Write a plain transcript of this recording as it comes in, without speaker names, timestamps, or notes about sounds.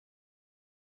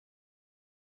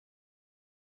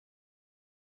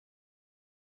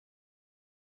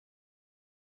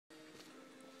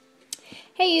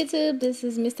Hey YouTube, this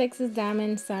is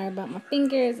Misstexasdiamond. Sorry about my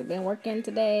fingers. I've been working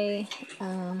today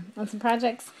on some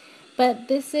projects. But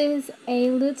this is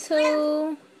a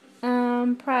little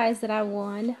prize that I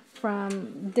won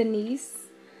from Denise.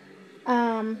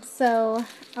 So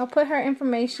I'll put her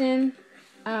information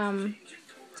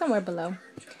somewhere below.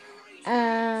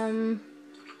 It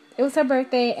was her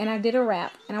birthday and I did a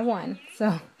wrap and I won.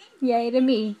 So yay to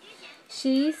me.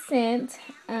 She sent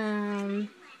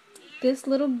this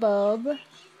little bulb.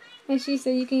 And she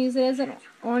said you can use it as an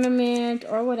ornament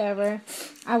or whatever.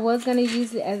 I was going to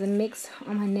use it as a mix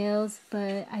on my nails,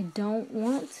 but I don't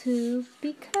want to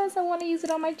because I want to use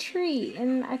it on my tree.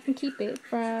 And I can keep it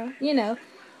for,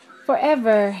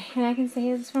 forever. And I can say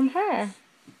it's from her.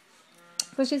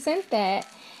 So she sent that.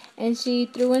 And she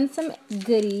threw in some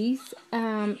goodies.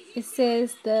 It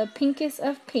says the pinkest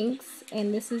of pinks.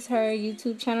 And this is her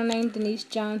YouTube channel name,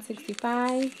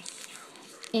 DensieJohn65.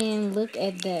 And look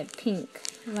at that pink.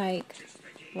 Like,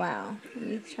 wow. Let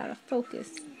me try to focus.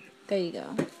 There you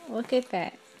go. Look at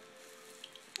that.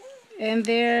 And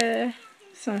there are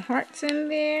some hearts in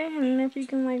there. I don't know if you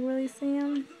can like really see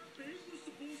them.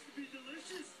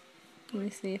 Let me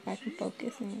see if I can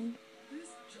focus in.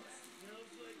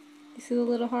 You see the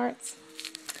little hearts?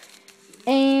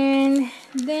 And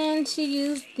then she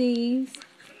used these,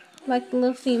 like the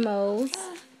little Fimos.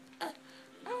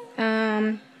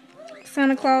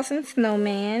 Santa Claus and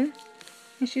Snowman.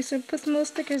 And she said put some little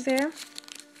stickers there.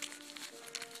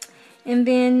 And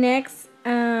then next,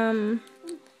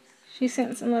 she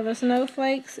sent some little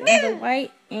snowflakes in the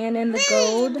white and in the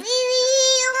gold.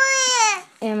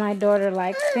 And my daughter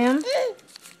likes them.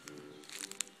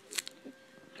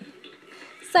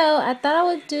 So I thought I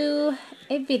would do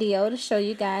a video to show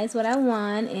you guys what I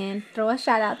won and throw a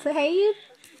shout out to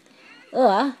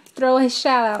throw a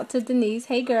shout out to Denise.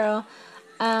 Hey girl.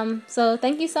 So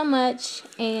thank you so much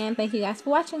and thank you guys for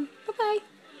watching. Bye bye.